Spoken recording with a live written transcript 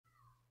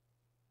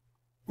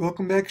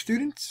Welcome back,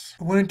 students.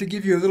 I wanted to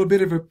give you a little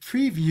bit of a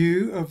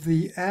preview of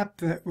the app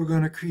that we're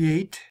going to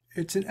create.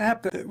 It's an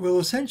app that will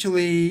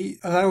essentially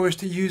allow us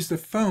to use the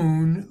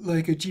phone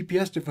like a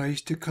GPS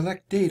device to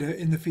collect data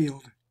in the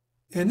field.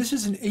 And this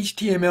is an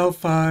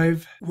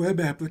HTML5 web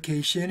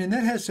application, and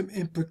that has some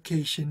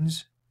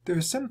implications. There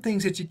are some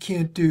things that you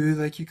can't do,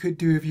 like you could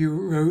do if you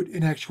wrote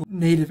an actual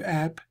native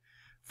app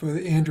for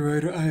the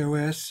Android or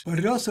iOS, but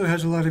it also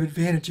has a lot of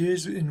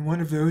advantages, and one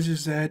of those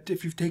is that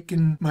if you've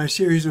taken my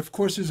series of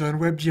courses on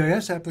web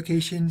GIS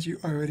applications, you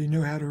already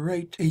know how to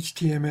write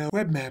HTML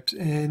web maps,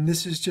 and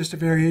this is just a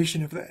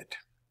variation of that.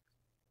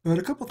 But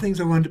a couple things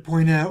I wanted to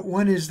point out.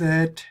 One is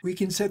that we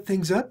can set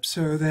things up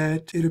so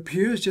that it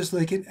appears just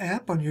like an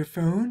app on your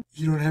phone.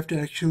 You don't have to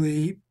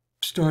actually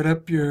start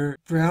up your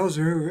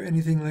browser or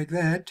anything like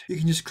that. You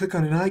can just click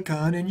on an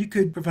icon, and you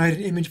could provide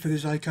an image for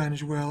this icon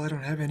as well. I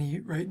don't have any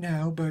right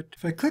now, but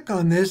if I click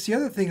on this, the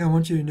other thing I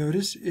want you to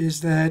notice is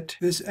that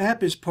this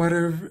app is part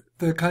of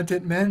the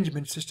content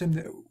management system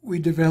that we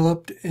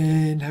developed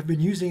and have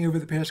been using over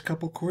the past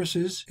couple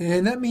courses.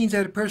 And that means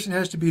that a person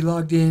has to be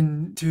logged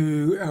in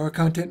to our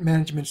content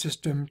management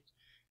system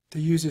to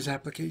use this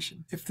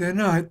application. If they're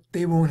not,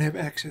 they won't have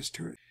access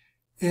to it.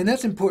 And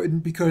that's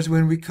important because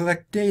when we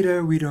collect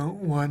data, we don't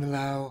want to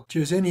allow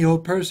just any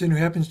old person who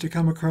happens to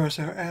come across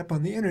our app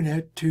on the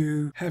internet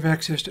to have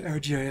access to our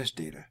GIS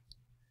data.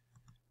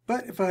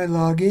 But if I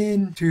log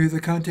in to the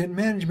content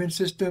management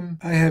system,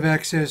 I have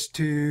access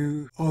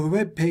to all the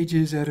web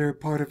pages that are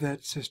part of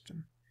that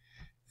system.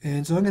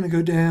 And so I'm going to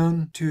go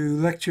down to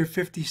lecture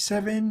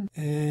 57,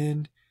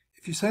 and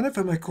if you sign up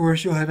for my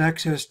course, you'll have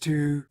access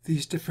to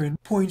these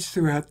different points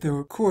throughout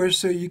the course,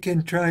 so you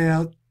can try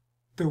out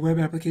the web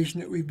application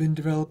that we've been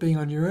developing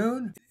on your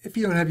own, if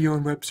you don't have your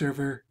own web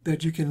server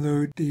that you can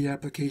load the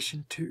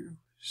application to.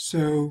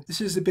 So this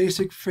is the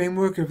basic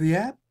framework of the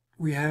app.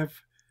 We have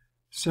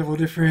several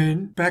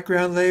different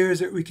background layers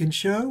that we can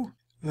show,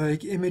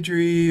 like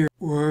imagery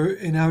or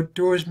an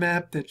outdoors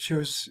map that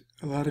shows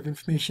a lot of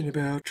information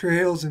about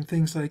trails and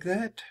things like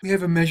that. We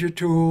have a measure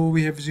tool,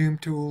 we have zoom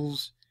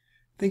tools,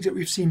 things that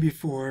we've seen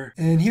before.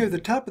 And here at the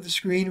top of the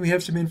screen, we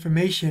have some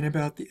information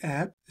about the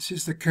app. This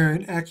is the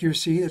current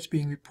accuracy that's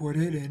being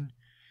reported, and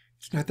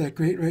it's not that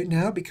great right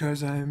now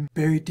because I'm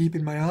buried deep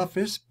in my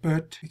office,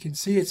 but you can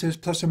see it says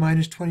plus or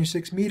minus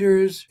 26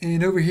 meters.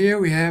 And over here,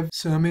 we have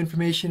some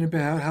information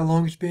about how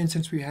long it's been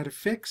since we had a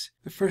fix.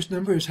 The first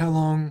number is how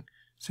long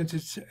since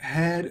it's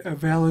had a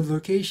valid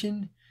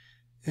location.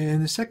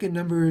 And the second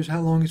number is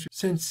how long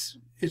since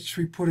it's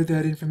reported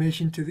that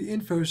information to the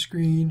info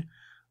screen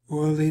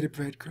or laid a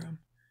breadcrumb.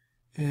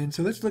 And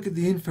so let's look at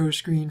the info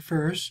screen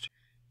first.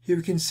 Here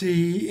we can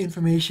see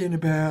information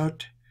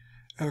about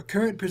our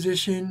current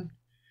position,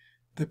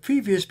 the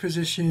previous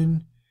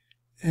position,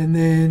 and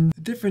then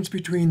the difference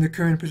between the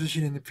current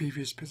position and the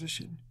previous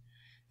position.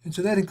 And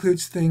so that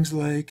includes things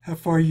like how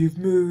far you've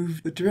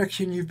moved, the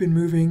direction you've been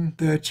moving,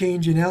 the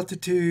change in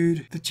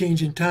altitude, the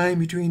change in time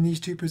between these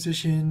two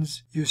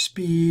positions, your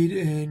speed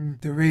and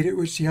the rate at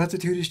which the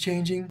altitude is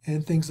changing,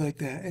 and things like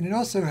that. And it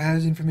also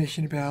has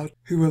information about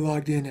who we're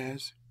logged in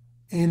as.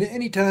 And at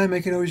any time, I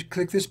can always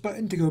click this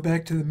button to go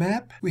back to the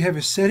map. We have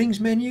a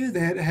settings menu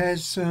that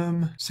has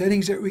some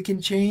settings that we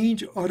can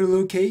change.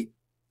 Auto-locate,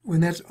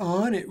 when that's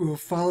on, it will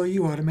follow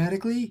you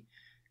automatically.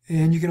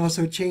 And you can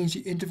also change the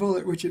interval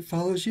at which it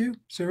follows you.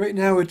 So right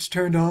now it's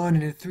turned on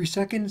and at 3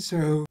 seconds,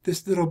 so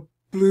this little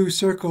blue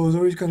circle is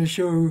always going to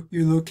show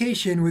your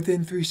location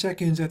within 3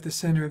 seconds at the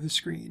center of the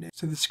screen.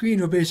 So the screen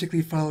will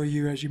basically follow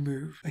you as you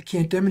move. I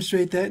can't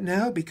demonstrate that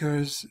now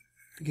because,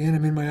 again,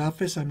 I'm in my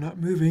office, I'm not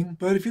moving.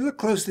 But if you look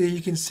closely,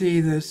 you can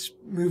see this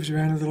moves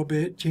around a little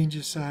bit,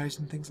 changes size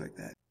and things like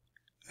that.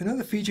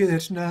 Another feature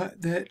that's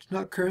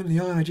not currently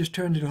on, I just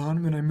turned it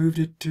on when I moved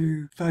it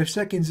to 5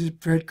 seconds, is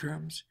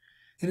breadcrumbs.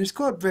 And it's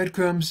called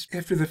breadcrumbs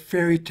after the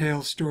fairy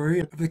tale story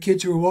of the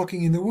kids who were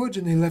walking in the woods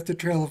and they left a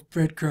trail of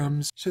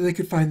breadcrumbs so they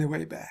could find their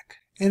way back.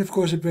 And of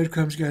course the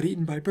breadcrumbs got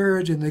eaten by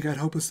birds and they got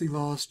hopelessly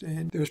lost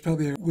and there was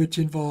probably a witch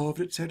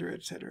involved, etc.,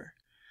 etc.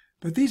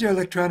 But these are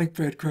electronic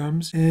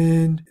breadcrumbs,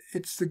 and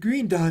it's the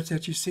green dots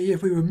that you see.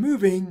 If we were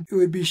moving, it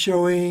would be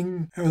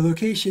showing our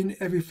location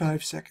every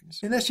 5 seconds.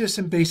 And that's just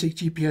some basic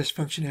GPS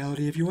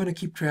functionality if you want to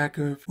keep track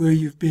of where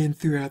you've been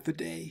throughout the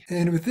day.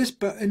 And with this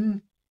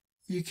button,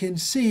 you can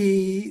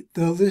see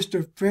the list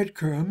of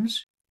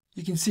breadcrumbs.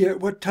 You can see at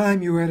what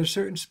time you were at a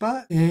certain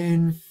spot,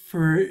 and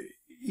for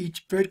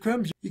each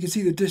breadcrumb, you can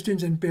see the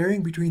distance and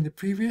bearing between the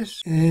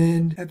previous,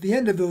 and at the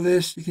end of the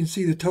list, you can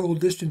see the total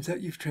distance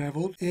that you've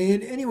traveled.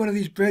 And any one of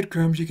these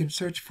breadcrumbs you can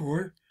search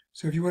for.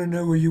 So if you want to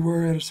know where you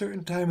were at a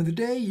certain time of the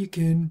day, you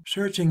can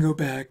search and go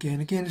back. And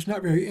again, it's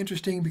not very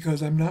interesting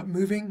because I'm not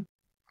moving.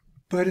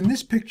 But in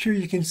this picture,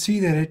 you can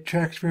see that it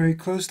tracks very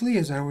closely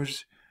as I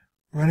was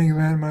running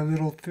around my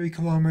little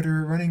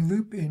 3-kilometer running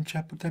loop in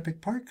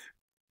Chapultepec Park.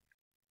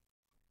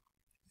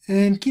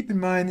 And keep in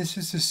mind, this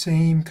is the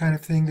same kind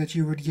of thing that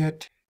you would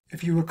get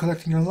if you were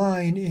collecting a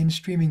line in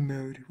streaming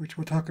mode, which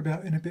we'll talk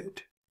about in a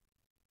bit.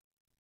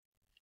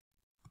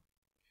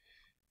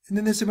 And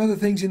then there's some other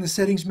things in the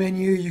settings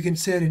menu. You can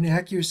set an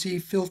accuracy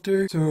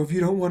filter. So if you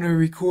don't want to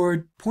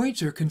record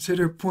points or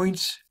consider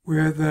points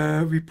where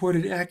the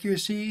reported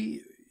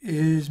accuracy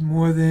is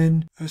more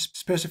than a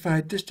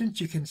specified distance,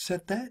 you can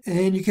set that.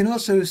 And you can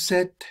also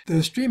set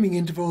the streaming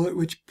interval at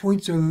which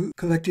points are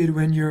collected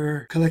when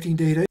you're collecting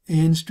data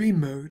in stream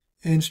mode.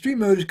 And stream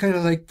mode is kind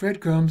of like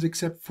breadcrumbs,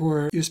 except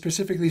for you're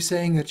specifically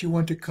saying that you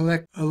want to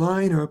collect a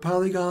line or a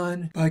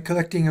polygon by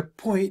collecting a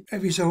point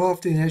every so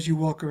often as you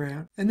walk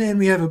around. And then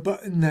we have a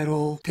button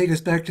that'll take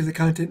us back to the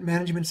content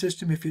management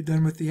system if you're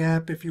done with the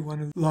app, if you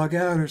want to log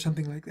out or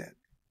something like that.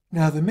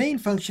 Now the main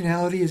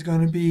functionality is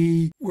going to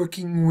be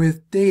working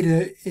with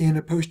data in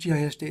a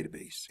PostGIS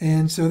database.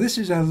 And so this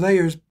is our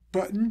layers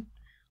button.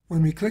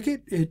 When we click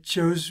it, it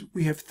shows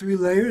we have 3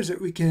 layers that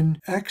we can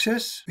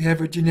access. We have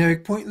a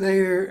generic point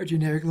layer, a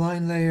generic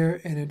line layer,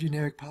 and a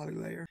generic poly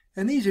layer.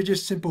 And these are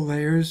just simple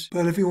layers,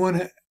 but if we want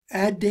to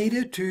add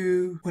data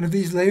to one of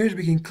these layers,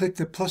 we can click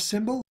the plus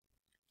symbol.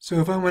 So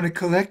if I want to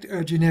collect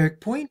a generic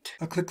point,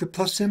 I'll click the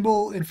plus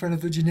symbol in front of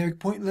the generic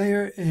point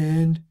layer,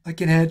 and I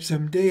can add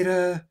some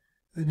data,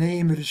 the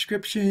name, a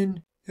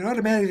description. It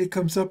automatically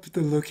comes up with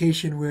the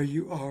location where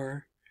you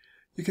are.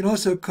 You can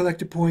also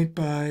collect a point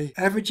by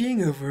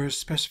averaging over a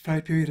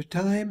specified period of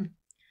time.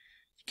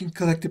 You can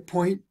collect a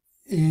point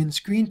in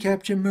screen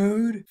capture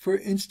mode. For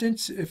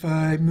instance, if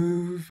I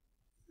move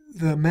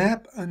the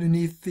map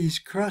underneath these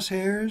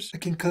crosshairs, I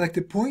can collect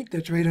a point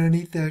that's right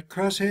underneath that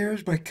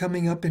crosshairs by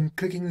coming up and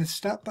clicking the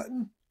stop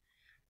button.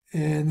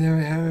 And there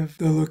I have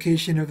the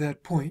location of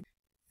that point.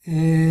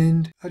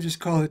 And I'll just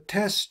call it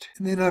test.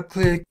 And then I'll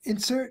click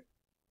insert,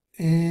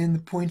 and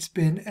the point's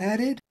been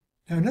added.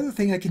 Now another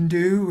thing I can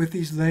do with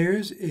these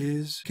layers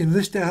is I can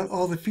list out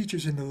all the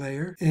features in the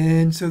layer.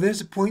 And so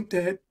there's a point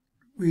that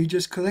we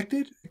just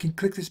collected. I can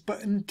click this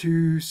button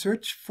to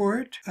search for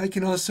it. I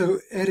can also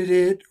edit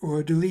it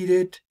or delete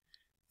it.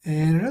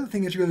 And another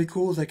thing that's really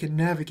cool is I can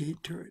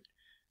navigate to it.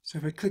 So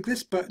if I click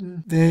this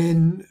button,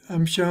 then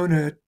I'm shown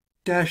a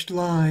dashed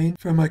line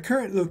from my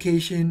current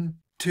location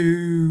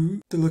to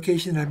the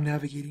location I'm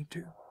navigating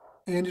to.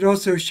 And it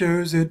also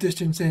shows a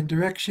distance and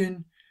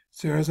direction.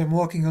 So as I'm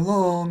walking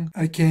along,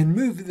 I can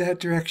move that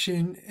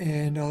direction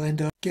and I'll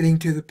end up getting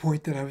to the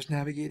point that I was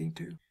navigating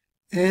to.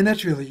 And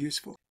that's really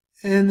useful.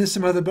 And there's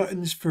some other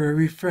buttons for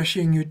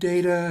refreshing your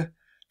data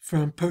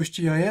from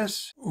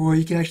PostGIS, or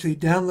you can actually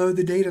download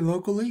the data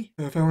locally.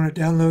 So if I want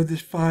to download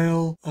this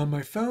file on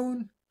my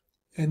phone,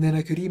 and then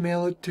I could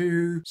email it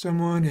to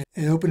someone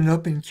and open it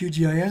up in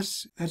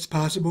QGIS, that's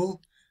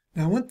possible.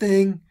 Now one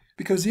thing,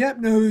 because the app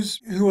knows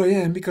who I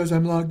am because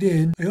I'm logged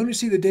in, I only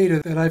see the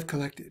data that I've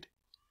collected.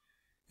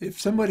 If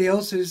somebody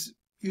else is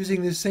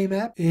using this same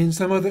app in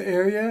some other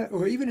area,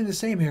 or even in the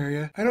same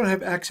area, I don't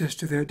have access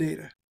to their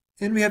data.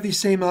 And we have these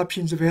same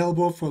options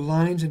available for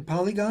lines and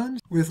polygons.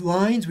 With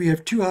lines, we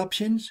have 2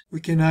 options. We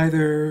can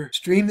either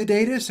stream the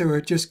data so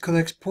it just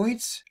collects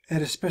points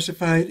at a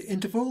specified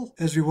interval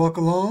as we walk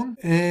along,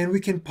 and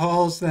we can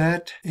pause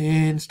that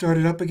and start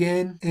it up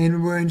again. And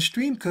when we're in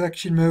stream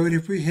collection mode,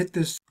 if we hit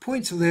this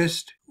points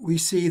list, we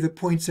see the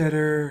points that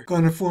are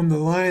going to form the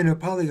line or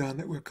polygon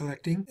that we're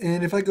collecting.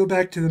 And if I go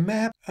back to the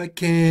map, I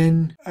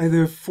can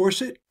either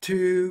force it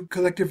to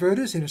collect a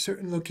vertex in a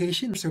certain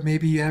location. So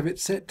maybe you have it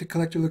set to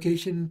collect a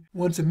location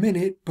once a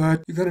minute,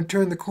 but you're going to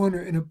turn the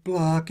corner in a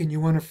block and you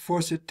want to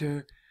force it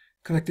to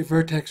collect a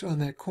vertex on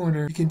that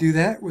corner. You can do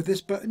that with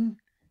this button.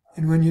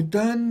 And when you're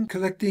done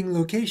collecting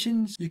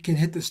locations, you can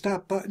hit the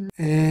stop button.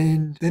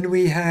 And then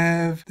we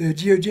have the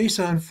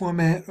GeoJSON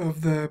format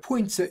of the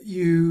points that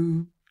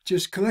you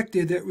just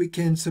collected that we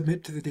can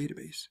submit to the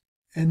database.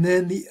 And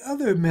then the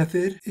other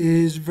method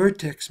is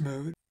Vertex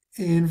mode.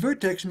 In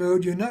Vertex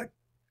mode, you're not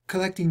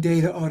collecting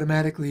data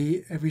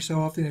automatically every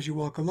so often as you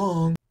walk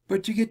along,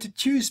 but you get to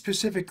choose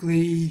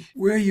specifically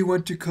where you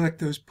want to collect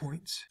those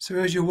points. So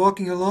as you're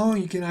walking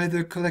along, you can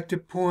either collect a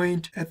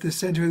point at the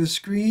center of the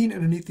screen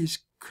underneath these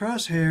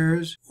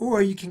crosshairs,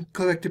 or you can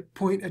collect a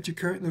point at your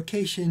current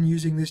location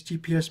using this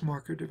GPS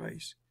marker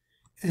device.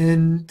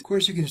 And of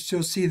course, you can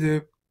still see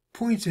the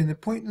points in the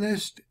point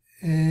list,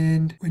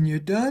 and when you're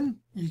done,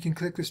 you can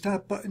click the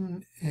stop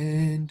button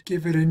and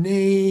give it a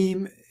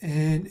name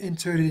and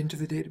insert it into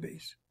the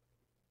database.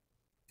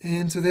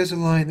 And so there's a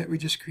line that we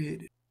just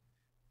created.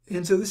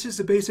 And so this is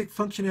the basic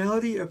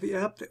functionality of the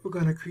app that we're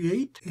going to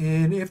create.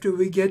 And after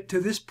we get to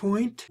this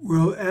point,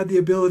 we'll add the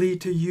ability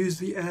to use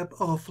the app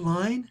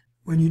offline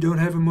when you don't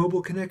have a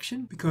mobile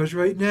connection, because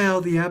right now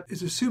the app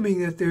is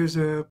assuming that there's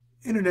a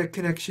internet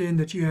connection,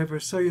 that you have a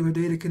cellular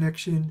data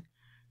connection,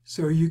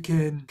 so you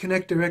can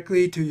connect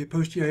directly to your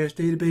PostGIS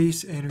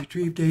database and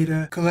retrieve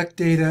data, collect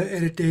data,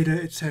 edit data,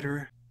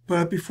 etc.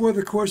 But before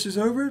the course is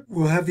over,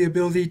 we'll have the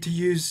ability to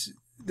use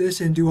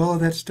this and do all of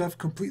that stuff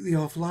completely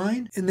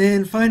offline. And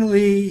then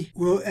finally,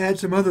 we'll add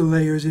some other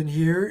layers in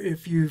here.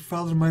 If you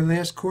followed my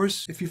last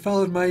course, if you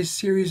followed my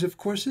series of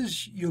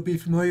courses, you'll be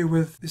familiar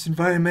with this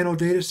environmental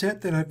data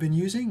set that I've been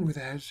using, which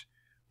has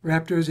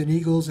raptors and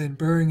eagles and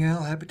burrowing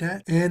owl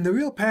habitat. And the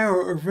real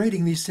power of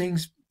writing these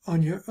things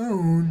on your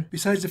own,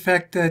 besides the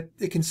fact that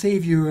it can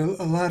save you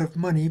a lot of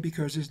money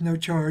because there's no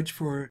charge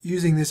for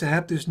using this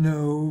app. There's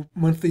no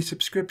monthly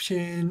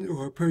subscription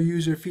or per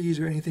user fees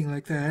or anything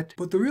like that.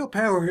 But the real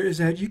power is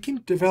that you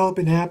can develop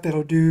an app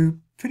that'll do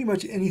pretty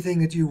much anything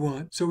that you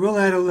want. So we'll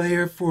add a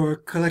layer for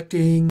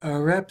collecting a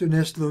raptor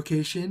nest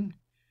location,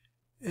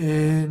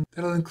 and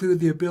that'll include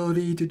the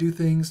ability to do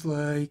things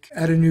like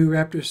add a new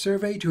raptor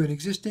survey to an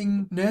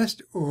existing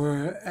nest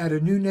or add a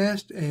new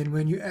nest. And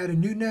when you add a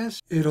new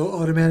nest, it'll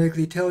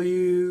automatically tell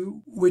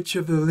you which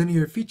of the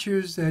linear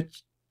features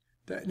that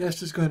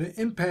nest is going to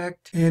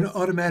impact and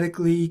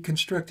automatically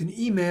construct an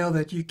email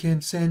that you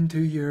can send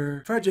to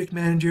your project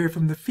manager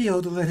from the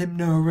field to let him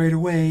know right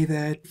away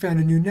that you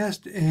found a new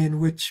nest and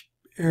which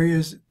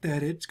areas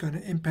that it's going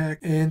to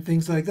impact and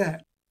things like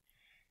that.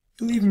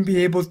 You'll even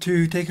be able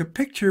to take a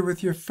picture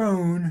with your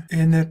phone,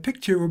 and that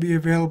picture will be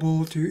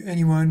available to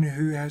anyone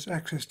who has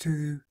access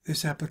to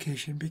this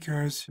application,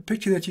 because the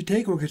picture that you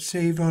take will get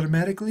saved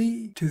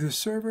automatically to the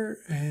server,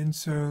 and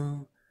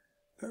so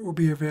that will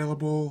be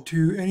available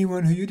to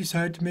anyone who you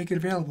decide to make it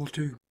available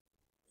to.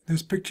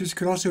 Those pictures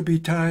could also be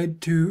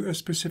tied to a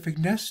specific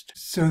nest,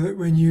 so that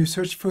when you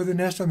search for the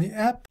nest on the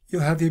app,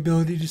 you'll have the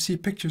ability to see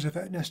pictures of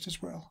that nest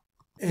as well.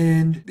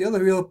 And the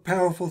other real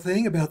powerful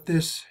thing about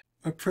this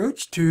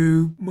approach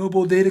to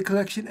mobile data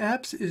collection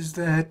apps is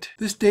that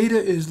this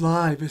data is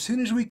live. As soon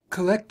as we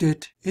collect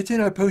it, it's in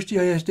our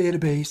PostGIS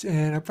database,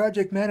 and our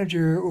project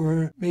manager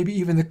or maybe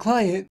even the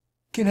client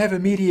can have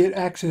immediate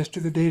access to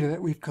the data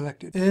that we've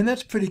collected. And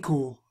that's pretty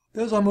cool.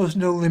 There's almost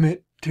no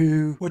limit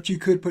to what you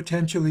could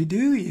potentially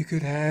do. You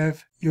could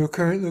have your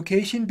current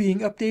location being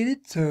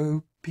updated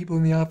so people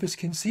in the office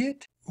can see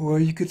it. Or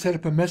you could set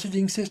up a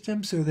messaging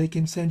system so they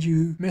can send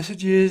you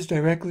messages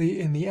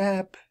directly in the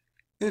app.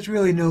 There's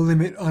really no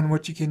limit on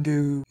what you can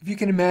do. If you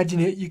can imagine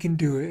it, you can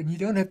do it. And you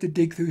don't have to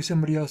dig through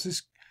somebody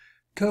else's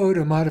code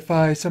or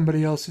modify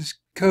somebody else's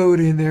code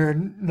in their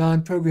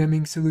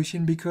non-programming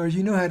solution, because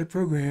you know how to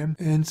program,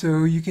 and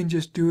so you can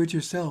just do it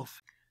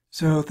yourself.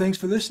 So thanks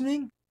for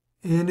listening,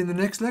 and in the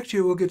next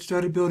lecture we'll get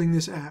started building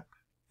this app,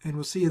 and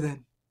we'll see you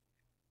then.